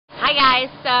Hi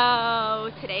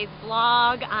guys, so today's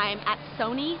vlog, I'm at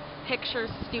Sony Pictures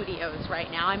Studios right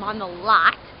now. I'm on the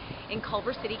lot in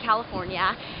Culver City,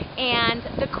 California, and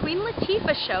the Queen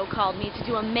Latifah Show called me to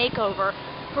do a makeover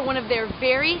for one of their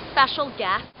very special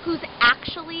guests who's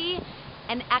actually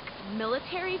an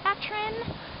ex-military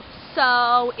veteran.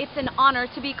 So it's an honor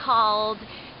to be called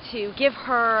to give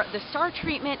her the star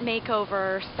treatment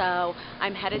makeover. So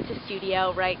I'm headed to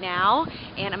studio right now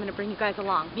and I'm gonna bring you guys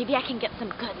along. Maybe I can get some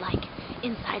good like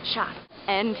inside shots.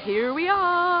 And here we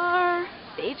are,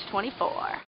 stage 24.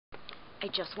 I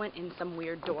just went in some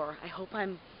weird door. I hope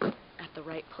I'm at the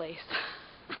right place.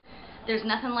 There's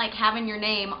nothing like having your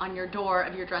name on your door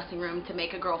of your dressing room to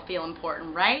make a girl feel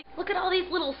important, right? Look at all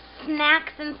these little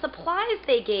snacks and supplies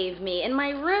they gave me in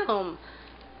my room.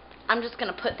 I'm just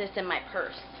gonna put this in my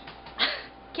purse.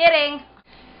 Kidding!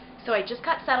 So I just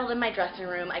got settled in my dressing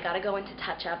room. I gotta go into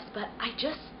touch-ups, but I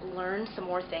just learned some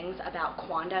more things about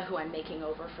Quanda, who I'm making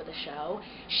over for the show.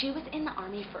 She was in the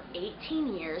Army for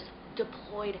 18 years,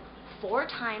 deployed 4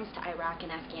 times to Iraq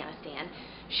and Afghanistan.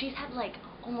 She's had like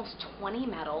almost 20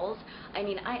 medals. I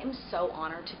mean, I am so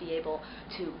honored to be able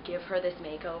to give her this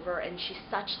makeover, and she's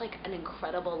such like an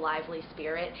incredible, lively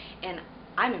spirit, and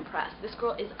I'm impressed. This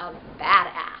girl is a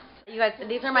badass. You guys,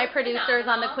 these are my producers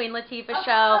on the Queen Latifah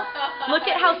Show. Look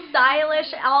at how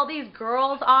stylish all these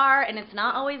girls are, and it's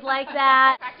not always like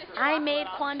that. I made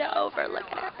Quanda over. Look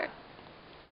at her.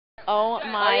 Oh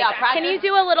my! Can you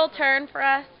do a little turn for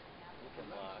us?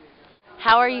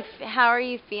 How are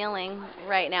you feeling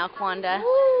right now, Quanda?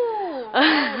 Ooh,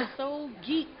 I'm so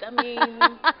geeked. I mean,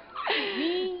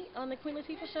 me on the Queen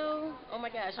Latifah Show. Oh my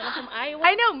gosh, I'm from Iowa.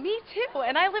 I know, me too,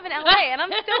 and I live in LA, and I'm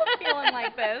still feeling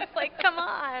like this. Like, come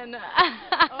on.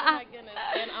 Oh my goodness,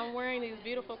 and I'm wearing these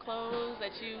beautiful clothes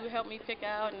that you helped me pick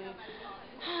out, and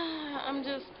I'm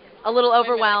just a little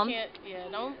overwhelmed.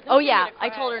 Don't oh yeah, I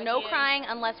told her no crying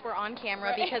unless we're on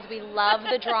camera, because we love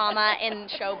the drama in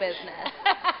show business.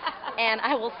 And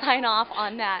I will sign off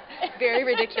on that very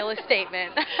ridiculous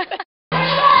statement.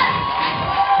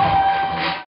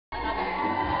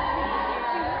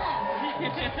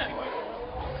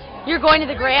 You're going to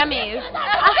the Grammys.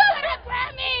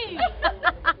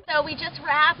 So we just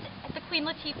wrapped at the Queen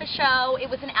Latifah Show. It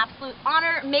was an absolute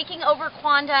honor making over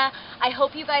Quanda. I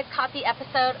hope you guys caught the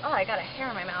episode. Oh, I got a hair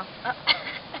in my mouth.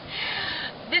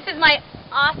 This is my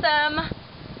awesome...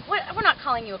 We're not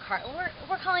calling you a car.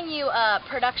 We're calling you a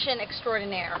production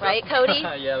extraordinaire, right, Cody?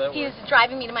 Yeah, that He's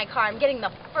driving me to my car. I'm getting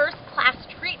the first class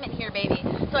treatment here, baby.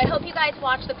 So I hope you guys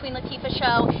watch the Queen Latifah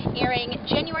Show, airing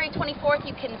January 24th.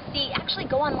 You can see, actually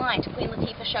go online to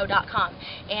queenlatifahshow.com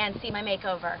and see my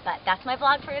makeover. But that's my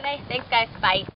vlog for today. Thanks, guys. Bye.